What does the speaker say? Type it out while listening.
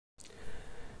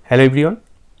Hello everyone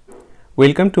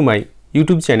welcome to my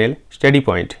YouTube channel study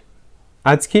point.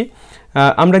 आज के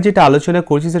আমরা যেটা আলোচনা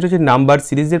করছি সেটা হচ্ছে নাম্বার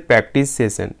সিরিজের প্র্যাকটিস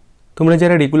সেশন। তোমরা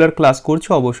যারা রেগুলার ক্লাস করছো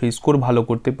অবশ্যই স্কোর ভালো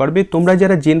করতে পারবে। তোমরা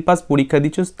যারা জেন পাস পরীক্ষা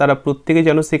দিচ্ছ তারা প্রত্যেকে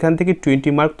জানো সেখান থেকে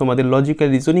 20 মার্ক তোমাদের লজিক্যাল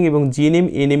রিজনিং এবং জিএনএম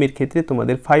এনএম এর ক্ষেত্রে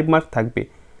তোমাদের 5 মার্ক থাকবে।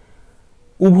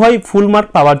 উভয় ফুল মার্ক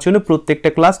পাওয়ার জন্য প্রত্যেকটা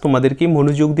ক্লাস তোমাদেরকে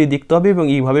মনোযোগ দিয়ে দেখতে হবে এবং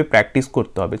এইভাবে প্র্যাকটিস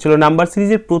করতে হবে। চলো নাম্বার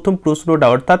সিরিজের প্রথম প্রশ্নটা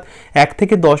অর্থাৎ 1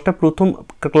 থেকে 10টা প্রথম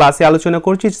ক্লাসে আলোচনা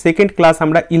করছি। সেকেন্ড ক্লাস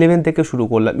আমরা 11 থেকে শুরু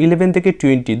করলাম, 11 থেকে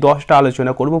 20 10টা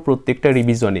আলোচনা করব প্রত্যেকটা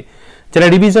রিভিশনে। যারা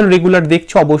রিভিশন রেগুলার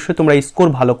দেখছো অবশ্যই তোমরা স্কোর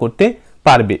ভালো করতে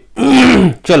পারবে।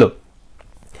 চলো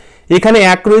এখানে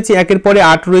 1 রয়েছে, 1 এর পরে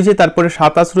 8 রয়েছে, তারপরে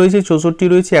 27 রয়েছে, 64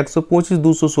 রয়েছে, 125,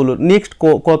 216। নেক্সট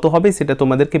কত হবে সেটা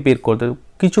তোমাদেরকে বের করতে হবে।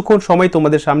 কিছুক্ষণ সময়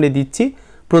তোমাদের সামনে দিচ্ছি,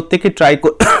 প্রত্যেকে ট্রাই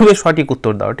করবে সঠিক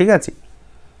উত্তর দাও, ঠিক আছে?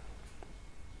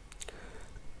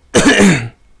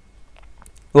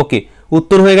 ওকে,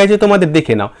 উত্তর হয়ে গেছে তোমাদের,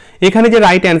 দেখে নাও। এখানে যে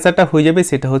রাইট অ্যান্সারটা হয়ে যাবে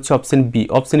সেটা হচ্ছে option B.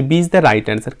 Option B is the right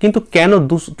answer. কিন্তু কেন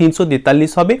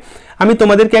 343 হবে? আমি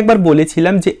তোমাদেরকে একবার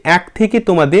বলেছিলাম যে 1 থেকে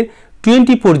তোমাদের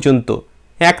 20 পর্যন্ত,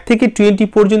 1 থেকে 20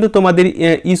 পর্যন্ত তোমাদের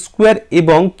স্কোয়ার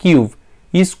এবং কিউব,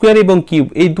 স্কোয়ার এবং কিউব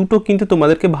এই দুটো কিন্তু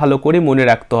তোমাদেরকে ভালো করে মনে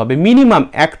রাখতে হবে। মিনিমাম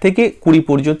 1 থেকে 20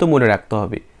 পর্যন্ত মনে রাখতে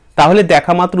হবে, তাহলে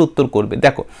দেখা মাত্র উত্তর করবে।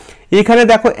 দেখো এখানে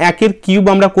দেখো 1 এর কিউব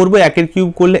আমরা করব, 1 এর কিউব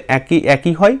করলে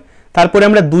একই হয়। তারপরে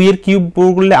আমরা 2 এর কিউব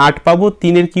করলে 8 পাবো,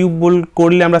 3 এর কিউব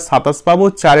করলে আমরা 27 পাবো,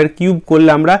 4 এর কিউব করলে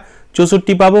আমরা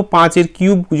 64 পাবো, 5 এর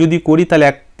কিউব যদি করি তাহলে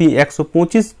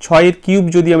 125, 6 এর কিউব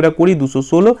যদি আমরা করি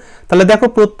 216। তাহলে দেখো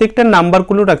প্রত্যেকটা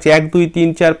নাম্বারগুলো রাখছি 1 2 3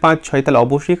 4 5 6, তাহলে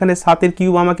অবশ্যই এখানে 7 এর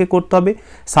কিউব আমাকে করতে হবে।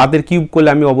 7 এর কিউব করলে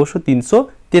আমি অবশ্য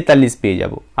 343 পেয়ে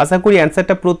যাব। আশা করি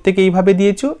অ্যান্সারটা প্রত্যেকে এইভাবে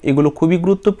দিয়েছো। এগুলো খুবই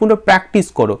গুরুত্বপূর্ণ, প্র্যাকটিস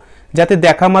করো যাতে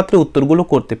দেখা মাত্র উত্তরগুলো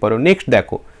করতে পারো। নেক্সট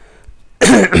দেখো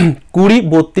 20,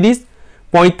 32,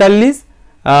 45,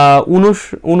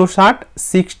 59,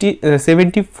 60,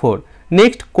 74।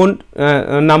 নেক্সট কোন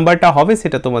নাম্বারটা হবে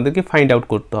সেটা তোমাদেরকে ফাইন্ড আউট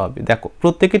করতে হবে। দেখো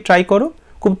প্রত্যেকে ট্রাই করো,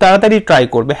 খুব তাড়াতাড়ি ট্রাই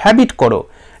করবে, হ্যাবিট করো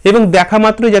এবং দেখা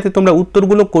মাত্র যাতে তোমরা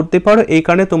উত্তরগুলো করতে পারো। এই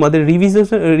কারণে তোমাদের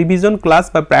রিভিশন ক্লাস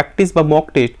বা প্র্যাকটিস বা মক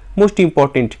টেস্ট মোস্ট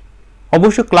ইম্পর্টেন্ট।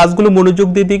 অবশ্যই ক্লাসগুলো মনোযোগ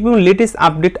দিয়ে দেখবে এবং লেটেস্ট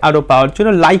আপডেট আরও পাওয়ার জন্য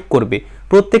লাইক করবে,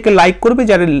 প্রত্যেকে লাইক করবে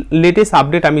যারা লেটেস্ট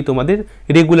আপডেট আমি তোমাদের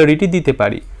রেগুলারিটি দিতে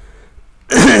পারি।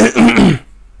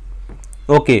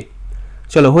 ওকে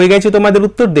চলো হয়ে গেছে তোমাদের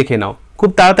উত্তর, দেখে নাও।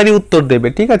 খুব তাড়াতাড়ি উত্তর দেবে,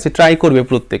 ঠিক আছে? ট্রাই করবে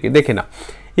প্রত্যেকে, দেখে নাও।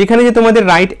 এখানে যে তোমাদের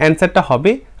রাইট অ্যান্সারটা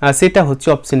হবে সেটা হচ্ছে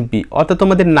অপশন বি, অর্থাৎ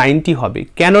তোমাদের 90 হবে।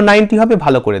 কেন 90 হবে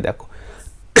ভালো করে দেখো।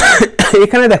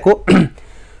 এখানে দেখো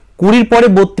 20 পরে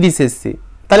 32 এসছে,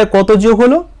 তাহলে কত যোগ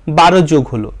হলো? 12 যোগ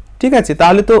হলো, ঠিক আছে?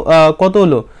 তাহলে তো কত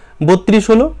হলো? 32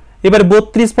 হলো। এবার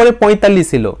 32 পরে 45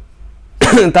 এলো,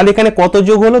 তাহলে এখানে কত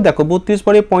যোগ হলো? দেখো 32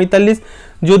 পরে 45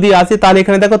 যদি আসে তাহলে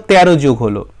এখানে দেখো 13 যোগ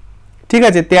হলো, ঠিক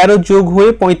আছে? 13 যোগ হয়ে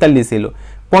 45 এলো।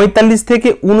 45 থেকে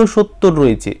 69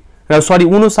 রয়েছে, সরি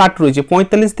 59 রয়েছে।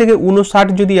 45 থেকে 59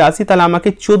 যদি আসি তাহলে আমাকে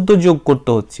 14 যোগ করতে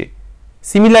হচ্ছে।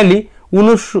 সিমিলারলি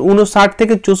 59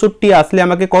 থেকে 64 আসলে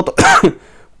আমাকে কত?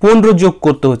 15 যোগ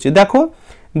করতে হচ্ছে। দেখো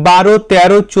 12,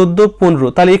 13, 14, 15,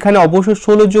 তাহলে এখানে অবশ্যই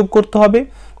 16 যোগ করতে হবে।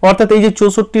 অর্থাৎ এই যে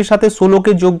 64-র সাথে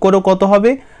 16কে যোগ করো, কত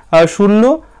হবে?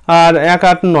 0 আর 1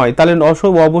 8 9, তাহলে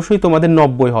অবশ্যই তোমাদের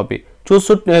 90 হবে।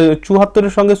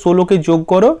 74-এর সঙ্গে 16কে যোগ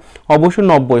করো, অবশ্যই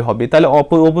 90 হবে। তাহলে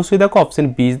অবশ্যই দেখো option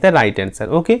B is the right answer.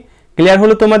 Okay, clear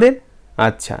হলো তোমাদের?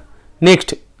 আচ্ছা নেক্সট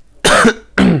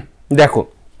দেখো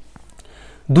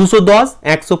 210,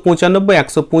 195,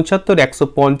 175,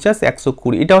 150,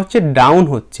 120, এটা হচ্ছে ডাউন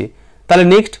হচ্ছে। তাহলে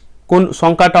নেক্সট কোন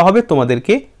সংখ্যাটা হবে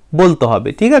তোমাদেরকে বলতে হবে,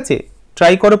 ঠিক আছে?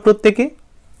 ট্রাই করো প্রত্যেকে।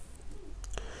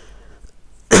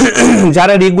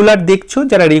 যারা রেগুলার দেখছো,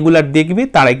 যারা রেগুলার দেখবে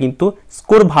তারা কিন্তু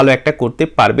স্কোর ভালো একটা করতে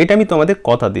পারবে, এটা আমি তোমাদের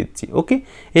কথা দিচ্ছি। ওকে,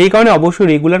 এই কারণে অবশ্যই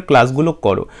রেগুলার ক্লাসগুলো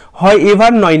করো। হয়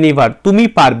এভার নয় নেভার, তুমি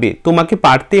পারবে, তোমাকে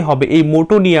পারতে হবে, এই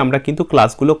মোটো নিয়ে আমরা কিন্তু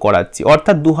ক্লাসগুলো করাচ্ছি।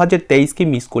 অর্থাৎ 2023কে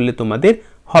মিস করলে তোমাদের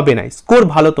হবে না, স্কোর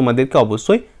ভালো তোমাদেরকে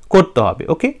অবশ্যই করতে হবে।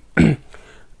 ওকে,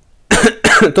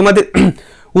 তোমাদের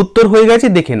উত্তর হয়ে গেছে,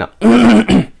 দেখে না।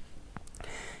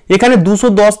 এখানে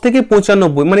 210 থেকে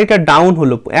 95 মানে এটা ডাউন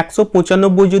হলো।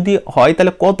 195 যদি হয়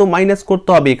তাহলে কত মাইনাস করতে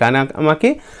হবে? এখানে আমাকে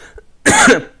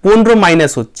 15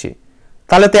 মাইনাস হচ্ছে,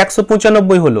 তাহলে তো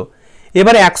 195 হলো।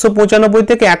 এবারে 195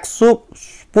 থেকে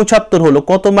 175 হলো,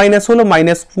 কত মাইনাস হলো?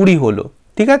 -20 হলো,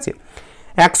 ঠিক আছে?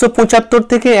 175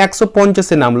 থেকে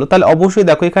 150-এ নামলো, তাহলে অবশ্যই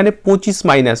দেখো এখানে 25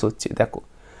 মাইনাস হচ্ছে। দেখো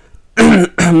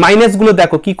মাইনাসগুলো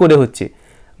দেখো কি করে হচ্ছে,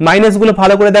 মাইনাসগুলো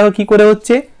ভালো করে দেখো কি করে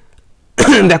হচ্ছে।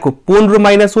 দেখো 15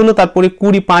 মাইনাস হলো, তারপরে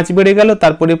 20, 5 বেড়ে গেল,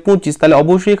 তারপরে 25, তাহলে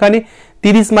অবশ্যই এখানে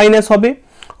 30 মাইনাস হবে।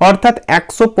 অর্থাৎ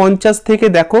 150 থেকে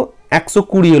দেখো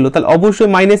 120 হলো, তাহলে অবশ্যই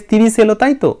 -30 এলো,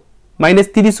 তাই তো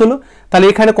 -30 হলো। তাহলে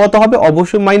এখানে কত হবে,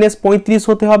 অবশ্যই -35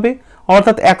 হতে হবে।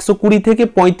 অর্থাৎ 120 থেকে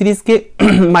 35 কে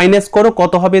মাইনাস করো,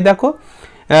 কত হবে দেখো,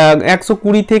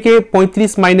 120 থেকে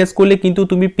 35 মাইনাস করলে কিন্তু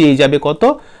তুমি পেয়ে যাবে কত,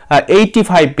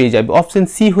 85 পেয়ে যাবে। অপশন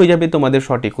সি হয়ে যাবে তোমাদের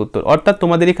সঠিক উত্তর। অর্থাৎ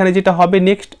তোমাদের এখানে যেটা হবে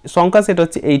নেক্সট সংখ্যা সেটা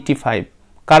হচ্ছে 85।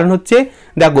 কারণ হচ্ছে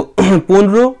দেখো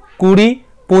 15, 20,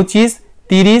 25,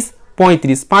 30,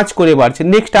 35 5 করে বাড়ছে।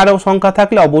 নেক্সট আরও সংখ্যা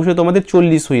থাকলে অবশ্যই তোমাদের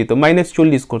 40 হয়ে যেত,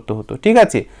 -40 করতে হতো, ঠিক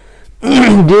আছে।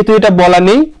 যেহেতু এটা বলা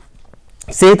নেই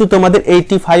সেহেতু তোমাদের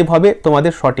 85 হবে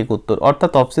তোমাদের সঠিক উত্তর।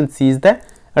 অর্থাৎ option C is the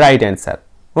right answer.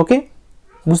 ওকে,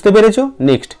 বুঝতে পেরেছো।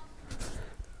 নেক্সট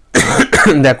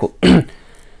দেখো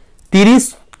 30,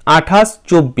 28,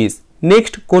 24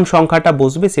 নেক্সট কোন সংখ্যাটা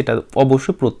বসবে সেটা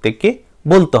অবশ্যই প্রত্যেককে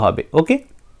বলতে হবে। ওকে,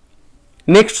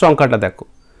 নেক্সট সংখ্যাটা দেখো,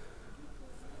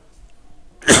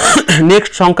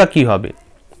 নেক্সট সংখ্যা কি হবে,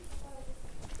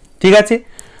 ঠিক আছে।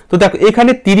 তো দেখো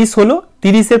এখানে 30 হলো,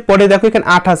 30 এর পরে দেখো এখানে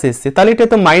 28 এসছে, তাহলে এটা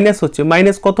তো মাইনাস হচ্ছে,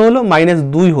 মাইনাস কত হলো,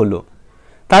 -2 হলো।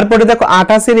 তারপরে দেখো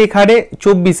 28 এর এখানে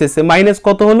 24 এসছে, মাইনাস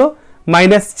কত হলো,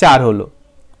 -4 হলো।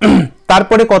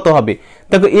 তারপরে কত হবে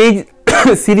দেখো, এই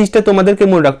সিরিজটা তোমাদেরকে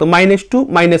মনে রাখতো, -2,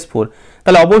 -4।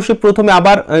 তাহলে অবশ্যই প্রথমে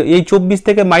আবার এই 24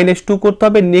 থেকে -2 করতে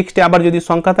হবে, নেক্সটে আবার যদি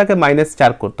সংখ্যা থাকে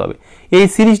 -4 করতে হবে, এই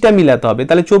সিরিজটা মিলাতে হবে।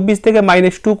 তাহলে 24 থেকে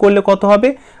 -2 করলে কত হবে,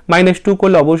 -2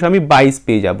 করলে অবশ্যই আমি 22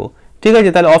 পেয়ে যাব, ঠিক আছে।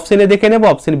 তাহলে অপশনে দেখে নেব,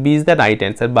 option B is the right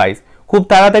answer, 22। খুব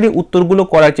তাড়াতাড়ি উত্তরগুলো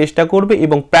করার চেষ্টা করবে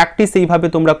এবং প্র্যাকটিস এইভাবে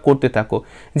তোমরা করতে থাকো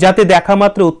যাতে দেখা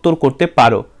মাত্র উত্তর করতে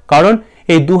পারো। কারণ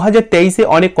এই 2023-এ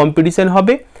অনেক কম্পিটিশন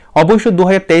হবে, অবশ্যই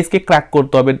 2023-কে ক্র্যাক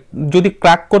করতে হবে। যদি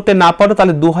ক্র্যাক করতে না পারো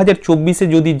তাহলে 2024-এ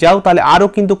যদি যাও তাহলে আরও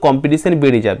কিন্তু কম্পিটিশন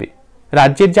বেড়ে যাবে।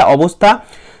 রাজ্যের যা অবস্থা,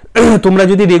 তোমরা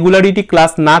যদি রেগুলারিটি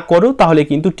ক্লাস না করো তাহলে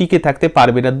কিন্তু টিকে থাকতে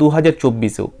পারবে না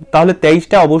 2024-এও। তাহলে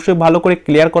 23টা অবশ্যই ভালো করে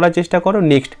ক্লিয়ার করার চেষ্টা করো।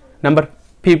 Next number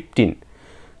 15।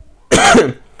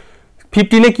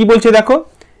 15-এ কি বলছে দেখো,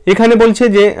 এখানে বলছে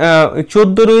যে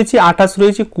 14 রয়েছে, 28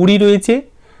 রয়েছে, 20 রয়েছে,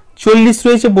 40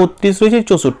 রয়েছে, 32 রয়েছে,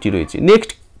 64 রয়েছে।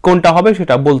 নেক্সট কোনটা হবে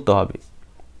সেটা বলতে হবে।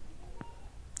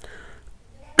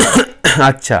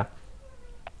 আচ্ছা,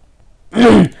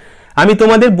 আমি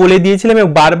তোমাদের বলে দিয়েছিলাম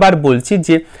এবং বারবার বলছি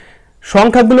যে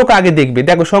সংখ্যাগুলোকে আগে দেখবে।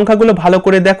 দেখো সংখ্যাগুলো ভালো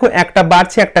করে দেখো, একটা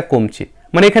বাড়ছে একটা কমছে,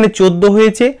 মানে এখানে 14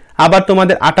 হয়েছে, আবার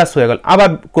তোমাদের 28 হয়ে গেল, আবার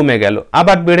কমে গেল,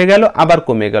 আবার বেড়ে গেল, আবার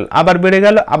কমে গেল, আবার বেড়ে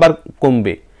গেল, আবার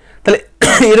কমবে। তাহলে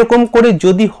এরকম করে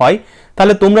যদি হয়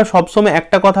তাহলে তোমরা সবসময়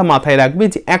একটা কথা মাথায় রাখবে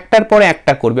যে একটার পরে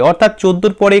একটা করবে। অর্থাৎ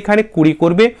 14-র পরে এখানে 20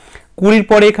 করবে, 20-র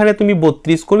পরে এখানে তুমি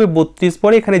 32 করবে, 32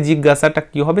 পরে এখানে জিজ্ঞাসাটা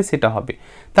কি হবে সেটা হবে।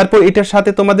 তারপর এটার সাথে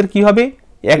তোমাদের কি হবে,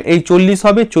 এই 40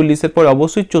 হবে, 40-এর পরে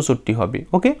অবশ্যই 64 হবে।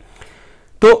 ওকে,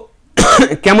 তো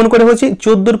কেমন করে হচ্ছে,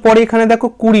 14-র পরে এখানে দেখো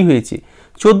 20 হয়েছে,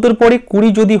 14-র পরে 20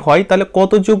 যদি হয় তাহলে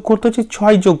কত যোগ করতে হচ্ছে,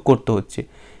 6 যোগ করতে হচ্ছে।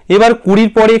 এবার 20-র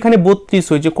পরে এখানে 32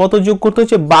 হয়েছে, কত যোগ করতে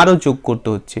হচ্ছে, 12 যোগ করতে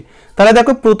হচ্ছে। তাহলে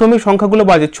দেখো প্রথমে সংখ্যাগুলো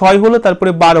বাজে, 6 হলো,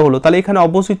 তারপরে 12 হলো, তাহলে এখানে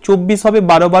অবশ্যই 24 হবে,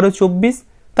 12 12 24,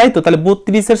 তাই তো। তাহলে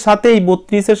 32-এর সাথে এই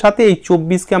 32-এর সাথে এই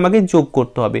 24-কে আমাকে যোগ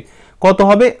করতে হবে। কত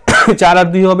হবে, 4 আর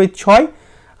 2 হবে 6,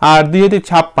 আর 2 হতে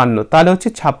 56, তাহলে হচ্ছে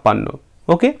 56।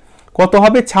 ওকে, কত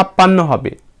হবে, 56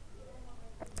 হবে।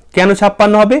 কেন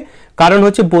 56 হবে, কারণ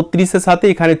হচ্ছে 32-এর সাথে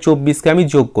এখানে 24-কে আমি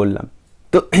যোগ করলাম।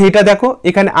 তো এটা দেখো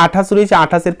এখানে 28 রয়েছে,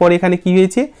 28-এর পরে এখানে কি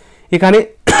হয়েছে, এখানে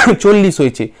 40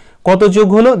 হয়েছে, কত যোগ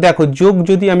হলো দেখো, যোগ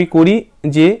যদি আমি করি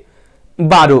যে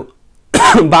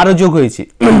 12 যোগ হয়েছে,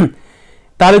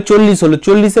 তাহলে 40 হলো,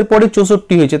 40-এর পরে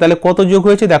 64 হয়েছে, তাহলে কত যোগ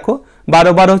হয়েছে দেখো,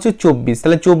 12 12 হচ্ছে 24,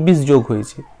 তাহলে 24 যোগ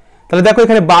হয়েছে। তাহলে দেখো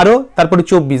এখানে 12 তারপরে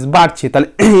 24 বাড়ছে, তাহলে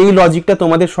এই লজিকটা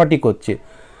তোমাদের সঠিক হচ্ছে।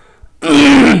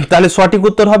 তাহলে সঠিক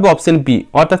উত্তর হবে অপশন বি,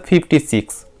 অর্থাৎ 56।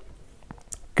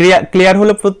 ক্লিয়ার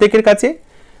হলো প্রত্যেকের কাছে।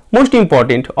 মোস্ট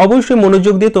ইম্পর্টেন্ট, অবশ্যই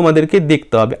মনোযোগ দিয়ে তোমাদেরকে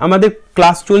দেখতে হবে। আমাদের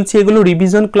ক্লাস চলছে এগুলো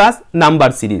রিভিশন ক্লাস, নাম্বার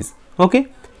সিরিজ। ওকে,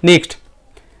 নেক্সট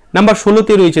নাম্বার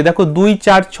 16-তে রয়েছে দেখো 2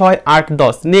 4 6 8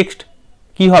 10। নেক্সট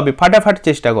কি হবে, ফাটাফাট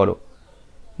চেষ্টা করো,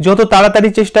 যত তাড়াতাড়ি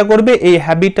চেষ্টা করবে এই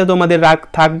হ্যাবিটটা তোমাদের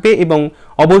থাকবে এবং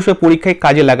অবশ্যই পরীক্ষায়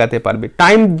কাজে লাগাতে পারবে।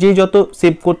 টাইম যে যত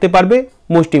সেভ করতে পারবে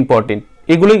মোস্ট ইম্পর্টেন্ট,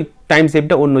 এগুলোই টাইম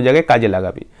সেভটা অন্য জায়গায় কাজে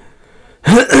লাগাবে।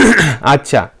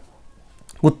 আচ্ছা,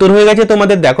 উত্তর হয়ে গেছে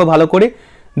তোমাদের, দেখো ভালো করে।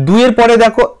 2-এর পরে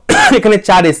দেখো এখানে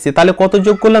 4 এসছে, তাহলে কত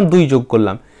যোগ করলাম, 2 যোগ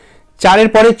করলাম। 4-এর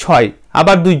পরে 6,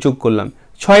 আবার 2 যোগ করলাম।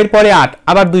 6-এর পরে 8,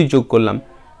 আবার 2 যোগ করলাম।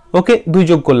 ওকে, 2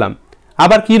 যোগ করলাম।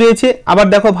 আবার কি রয়েছে, আবার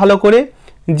দেখো ভালো করে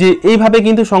যে এইভাবে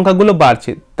কিন্তু সংখ্যাগুলো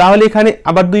বাড়ছে, তাহলে এখানে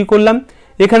আবার 2 করলাম।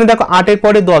 এখানে দেখো 8-এর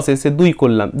পরে 10 এসে 2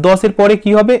 করলাম, 10-এর পরে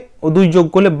কি হবে, 2 যোগ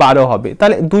করলে 12 হবে,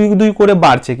 তাহলে 2 2 করে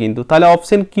বাড়ছে কিন্তু। তাহলে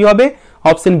অপশন কি হবে,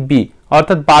 অপশন বি,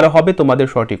 অর্থাৎ 12 হবে তোমাদের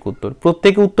সঠিক উত্তর।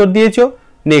 প্রত্যেকে উত্তর দিয়েছো।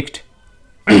 নেক্সট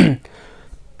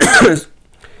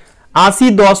 80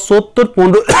 10 70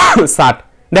 15 60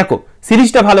 দেখো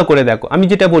সিরিজটা ভালো করে দেখো, আমি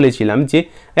যেটা বলেছিলাম যে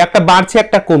একটা বাড়ছে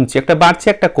একটা কমছে, একটা বাড়ছে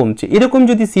একটা কমছে, এরকম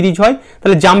যদি সিরিজ হয়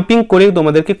তাহলে জাম্পিং করে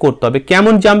তোমাদেরকে করতে হবে।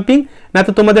 কেমন জাম্পিং, না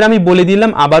তো তোমাদের আমি বলে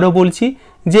দিলাম, আবারও বলছি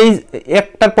যে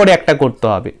একটার পরে একটা করতে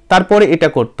হবে, তারপরে এটা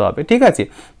করতে হবে, ঠিক আছে।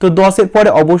 তো 10-এর পরে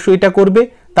অবশ্যই এটা করবে,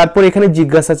 তারপরে এখানে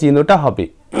জিজ্ঞাসা চিহ্নটা হবে।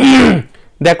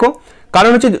 দেখো কারণ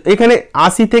হচ্ছে এখানে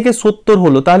 80 থেকে 70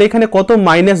 হলো, তাহলে এখানে কত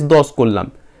 -10 করলাম।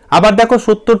 আবার দেখো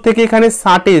 70 থেকে এখানে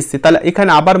 60-এ এসছে, তাহলে এখানে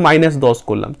আবার -10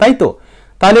 করলাম, তাই তো।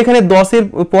 তাহলে এখানে 10-এর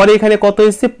পরে এখানে কত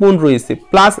এসছে, 15 এসছে,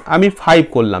 প্লাস আমি 5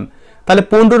 করলাম, তাহলে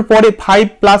 15-এর পরে 5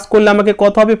 প্লাস করলে আমাকে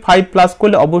কত হবে, 5 প্লাস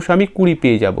করলে অবশ্যই আমি 20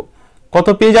 পেয়ে যাব। কত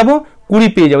পেয়ে যাব, 20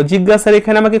 পেয়ে যাব। জিজ্ঞাসার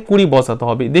এখানে আমাকে 20 বসাতে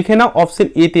হবে। দেখে নাও অপশন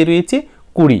এ তে রয়েছে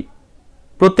 20।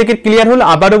 প্রত্যেকের ক্লিয়ার হলো?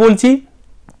 আবারও বলছি,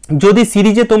 যদি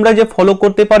সিরিজে তোমরা যে ফলো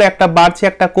করতে পারো একটা বাড়ছে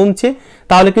একটা কমছে,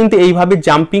 তাহলে কিন্তু এইভাবে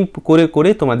জাম্পিং করে করে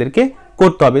তোমাদেরকে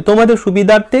করতে হবে। তোমাদের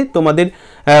সুবিধার্থে, তোমাদের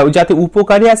যাতে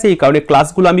উপকারী আসে এই কারণে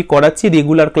ক্লাসগুলো আমি করাচ্ছি,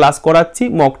 রেগুলার ক্লাস করাচ্ছি,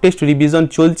 মক টেস্ট রিভিশন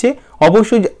চলছে।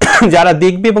 অবশ্যই যারা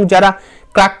দেখবে এবং যারা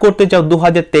ক্র্যাক করতে চাও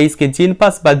 2023-কে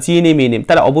জেনপাস বা জিএনএম এনএম,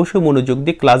 তারা অবশ্যই মনোযোগ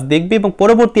দিয়ে ক্লাস দেখবে এবং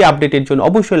পরবর্তী আপডেটের জন্য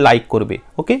অবশ্যই লাইক করবে।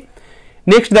 ওকে,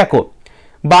 নেক্সট দেখো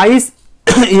 22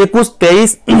 21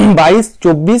 23 22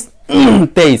 24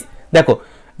 23। দেখো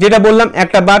যেটা বললাম,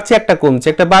 একটা বাড়ছে একটা কমছে,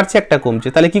 একটা বাড়ছে একটা কমছে,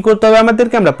 তাহলে কি করতে হবে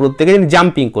আমাদেরকে, আমরা প্রত্যেকে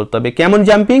জাম্পিং করতে হবে। কেমন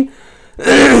জাম্পিং,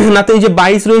 না তো এই যে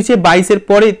 22 রয়েছে, 22-এর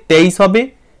পরে 23 হবে,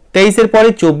 23-এর পরে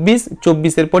 24,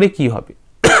 24-এর পরে কি হবে,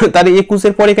 তাহলে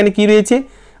 21-এর পরে এখানে কি রয়েছে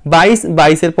 22,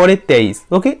 22-এর পরে 23।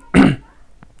 ওকে,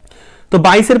 তো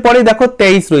 22-এর পরে দেখো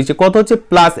 23 রয়েছে, কত হচ্ছে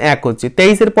 +1 হচ্ছে,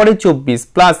 23-এর পরে 24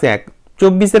 +1,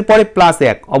 24-এর পরে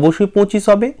 +1, অবশ্যই 25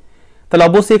 হবে, তাহলে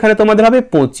অবশ্যই এখানে তোমাদের হবে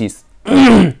 25।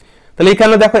 তাহলে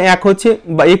এখানে দেখো 1 হচ্ছে,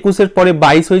 21-এর পরে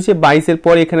 22 হয়েছে, 22-এর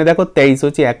পরে এখানে দেখো 23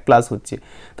 হচ্ছে, 1 প্লাস হচ্ছে,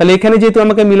 তাহলে এখানে যেহেতু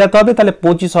আমাকে মিলাতে হবে, তাহলে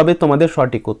 25 হবে তোমাদের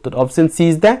সঠিক উত্তর। Option C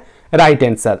is the right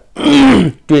answer,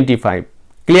 25।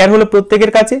 Clear হলো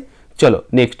প্রত্যেকের কাছে? চলো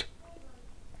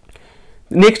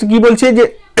নেক্সট কি বলছে যে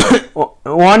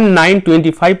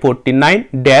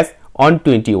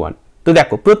 192549-121। তো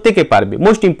দেখো প্রত্যেকে পারবে,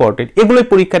 মোস্ট ইম্পর্টেন্ট, এগুলোই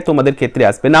পরীক্ষায় তোমাদের ক্ষেত্রে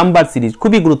আসবে। নাম্বার সিরিজ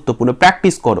খুবই গুরুত্বপূর্ণ,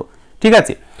 প্র্যাকটিস করো, ঠিক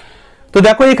আছে। তো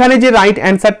দেখো এখানে যে রাইট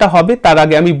অ্যান্সারটা হবে তার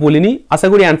আগে আমি বলিনি, আশা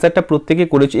করি অ্যান্সারটা প্রত্যেকে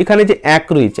করেছে। এখানে যে 1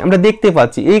 রয়েছে আমরা দেখতে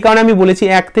পাচ্ছি, এই কারণে আমি বলেছি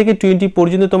 1 থেকে 20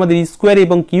 পর্যন্ত তোমাদের স্কোয়ার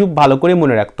এবং কিউব ভালো করে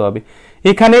মনে রাখতে হবে।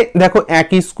 এখানে দেখো 1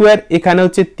 স্কোয়ার, এখানে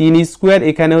হচ্ছে 3 স্কোয়ার,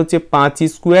 এখানে হচ্ছে 5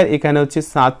 স্কোয়ার, এখানে হচ্ছে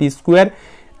 7 স্কোয়ার।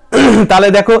 তাহলে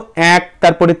দেখো 1,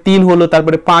 তারপরে 3 হলো,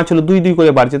 তারপরে 5 হলো, 2 2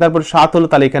 করে বাড়ছে, তারপরে 7 হলো,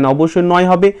 তাহলে এখানে অবশ্যই 9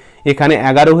 হবে। এখানে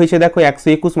 11 হয়েছে, দেখো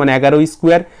 121 মানে 11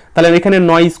 স্কোয়ার, তাহলে এখানে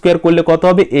 9 স্কোয়ার করলে কত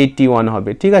হবে 81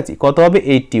 হবে, ঠিক আছে। কত হবে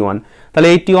 81, তাহলে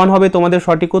 81 হবে তোমাদের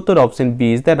সঠিক উত্তর। Option B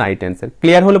is the right answer.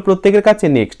 Clear হলো প্রত্যেকের কাছে?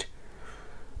 নেক্সট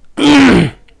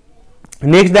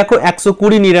দেখো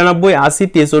 120 99 80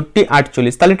 63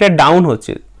 48, তাহলে এটা ডাউন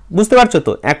হচ্ছে, বুঝতে পারছো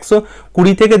তো।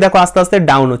 120 থেকে দেখো আস্তে আস্তে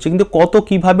ডাউন হচ্ছে, কিন্তু কত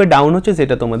কিভাবে ডাউন হচ্ছে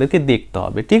সেটা তোমাদেরকে দেখতে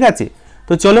হবে, ঠিক আছে।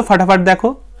 তো চলো ফাটাফাট দেখো,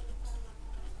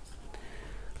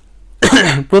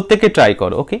 প্রত্যেকে ট্রাই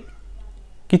করো। ওকে,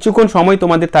 কিছুক্ষণ সময়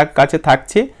তোমাদের কাছে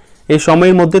থাকছে, এই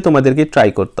সময়ের মধ্যে তোমাদেরকে ট্রাই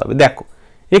করতে হবে। দেখো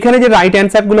এখানে যে রাইট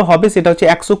অ্যান্সার গুলো হবে সেটা হচ্ছে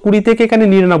 120 থেকে এখানে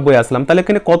 99 আসলাম, তাহলে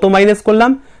এখানে কত মাইনাস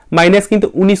করলাম, মাইনাস কিন্তু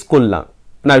 19 করলাম,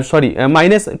 না সরি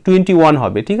 -21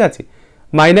 হবে, ঠিক আছে,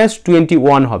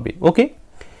 -21 হবে। ওকে,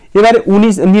 এবারে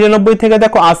 99 থেকে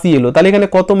দেখো 80 এলো, তাহলে এখানে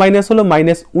কত মাইনাস হলো,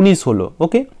 -19 হলো।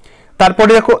 ওকে,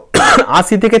 তারপরে দেখো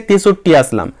 80 থেকে 63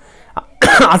 আসলাম,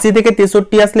 80 থেকে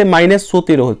 63 আসলে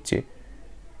 -17 হচ্ছে,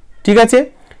 ঠিক আছে।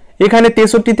 এখানে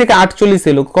 63 থেকে 48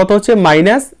 এলো, কত হচ্ছে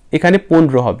এখানে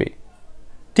 15 হবে,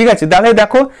 ঠিক আছে। তাহলে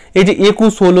দেখো এই যে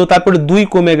 21 হলো, তারপরে 2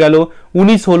 কমে গেল,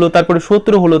 19 হলো, তারপরে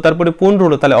 17 হলো, তারপরে 15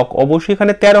 হলো, তাহলে অবশ্যই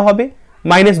এখানে 13 হবে,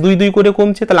 -2 2 করে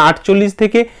কমছে, তাহলে 48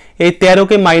 থেকে এই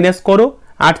 13কে মাইনাস করো,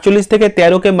 48 থেকে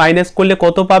 13কে মাইনাস করলে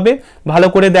কত পাবে ভালো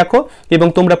করে দেখো, এবং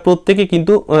তোমরা প্রত্যেকে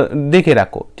কিন্তু দেখে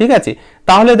রাখো, ঠিক আছে।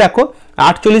 তাহলে দেখো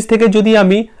 48 থেকে যদি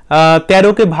আমি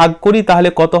 13কে ভাগ করি তাহলে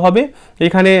কত হবে,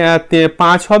 এখানে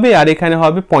 5 হবে আর এখানে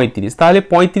হবে 35, তাহলে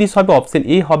 35 হবে, অপশন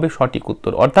এ হবে সঠিক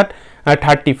উত্তর, অর্থাৎ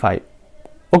 35।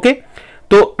 ওকে,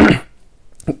 তো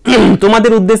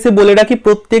তোমাদের উদ্দেশ্যে বলে রাখি,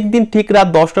 প্রত্যেক দিন ঠিক রাত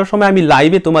 10টার সময় আমি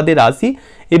লাইভে তোমাদের আসি,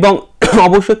 এবং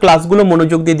অবশ্যই ক্লাসগুলো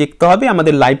মনোযোগ দিয়ে দেখতে হবে,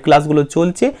 আমাদের লাইভ ক্লাসগুলো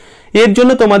চলছে। এর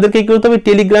জন্য তোমাদেরকে কি করতে হবে,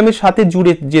 টেলিগ্রামের সাথে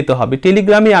জুড়ে যেতে হবে।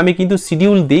 টেলিগ্রামে আমি কিন্তু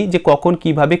শিডিউল দিই যে কখন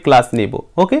কিভাবে ক্লাস নেব।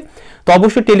 ওকে, তো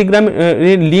অবশ্যই টেলিগ্রামের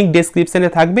লিঙ্ক ডেসক্রিপশনে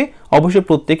থাকবে, অবশ্যই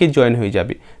প্রত্যেকে জয়েন হয়ে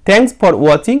যাবে। Thanks for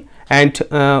watching and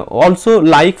also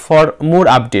like for more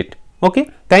update. Okay,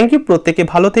 thank you, প্রত্যেকে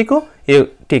ভালো থেকো,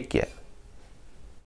 টেক কেয়ার।